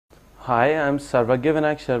Hi, I'm Sarvagya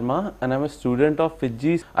Vinayak Sharma and I'm a student of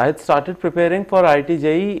FIITJEE. I had started preparing for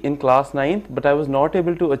FIITJEE in class 9th, but I was not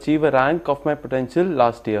able to achieve a rank of my potential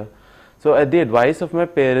last year. So at the advice of my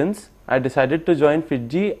parents, I decided to join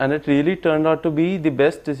FIITJEE, and it really turned out to be the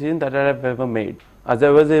best decision that I have ever made, as I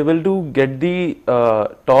was able to get the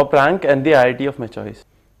top rank and the IIT of my choice.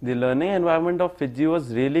 The learning environment of FIITJEE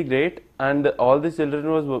was really great, and all the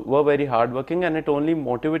children were very hardworking, and it only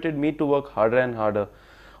motivated me to work harder and harder.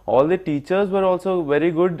 All the teachers were also very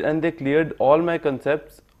good, and they cleared all my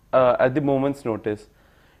concepts at the moment's notice.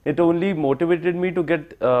 It only motivated me to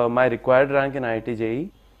get my required rank in FIITJEE.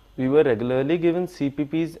 We were regularly given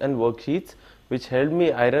CPPs and worksheets which helped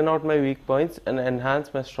me iron out my weak points and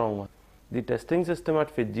enhance my strong ones. The testing system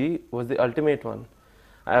at FIITJEE was the ultimate one.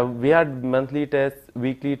 We had monthly tests,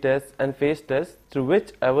 weekly tests and phase tests through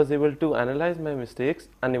which I was able to analyze my mistakes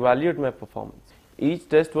and evaluate my performance. Each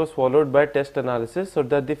test was followed by test analysis so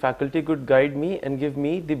that the faculty could guide me and give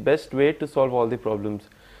me the best way to solve all the problems.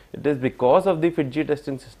 It is because of the FIITJEE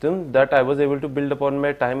testing system that I was able to build upon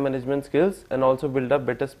my time management skills and also build up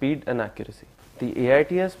better speed and accuracy. The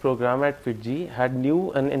AITS program at FIITJEE had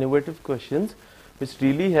new and innovative questions which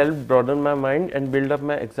really helped broaden my mind and build up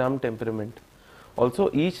my exam temperament.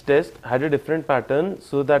 Also, each test had a different pattern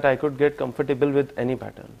so that I could get comfortable with any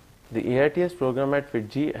pattern. The AITS program at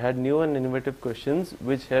FIITJEE had new and innovative questions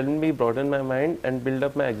which helped me broaden my mind and build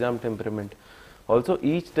up my exam temperament. Also,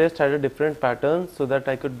 each test had a different pattern so that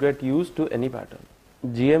I could get used to any pattern.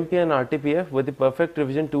 GMP and RTPF were the perfect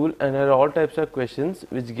revision tool and had all types of questions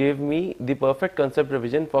which gave me the perfect concept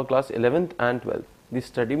revision for class 11th and 12th. The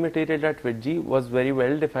study material at FIITJEE was very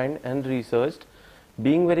well defined and researched.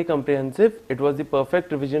 Being very comprehensive, it was the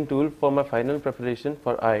perfect revision tool for my final preparation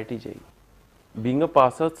for IIT-JEE. Being a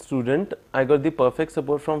pass-out student, I got the perfect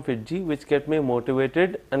support from FIITJEE which kept me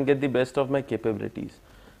motivated and get the best of my capabilities.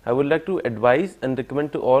 I would like to advise and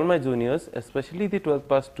recommend to all my juniors, especially the 12th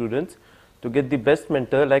pass students, to get the best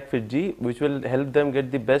mentor like FIITJEE which will help them get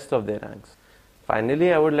the best of their ranks.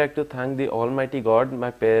 Finally, I would like to thank the Almighty God, my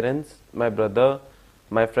parents, my brother,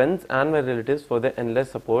 my friends and my relatives for their endless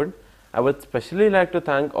support. I would especially like to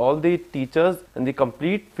thank all the teachers and the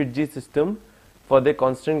complete FIITJEE system for their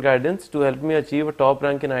constant guidance to help me achieve a top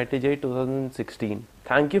rank in IIT-JEE 2016.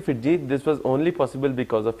 Thank you FIITJEE, this was only possible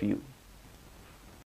because of you.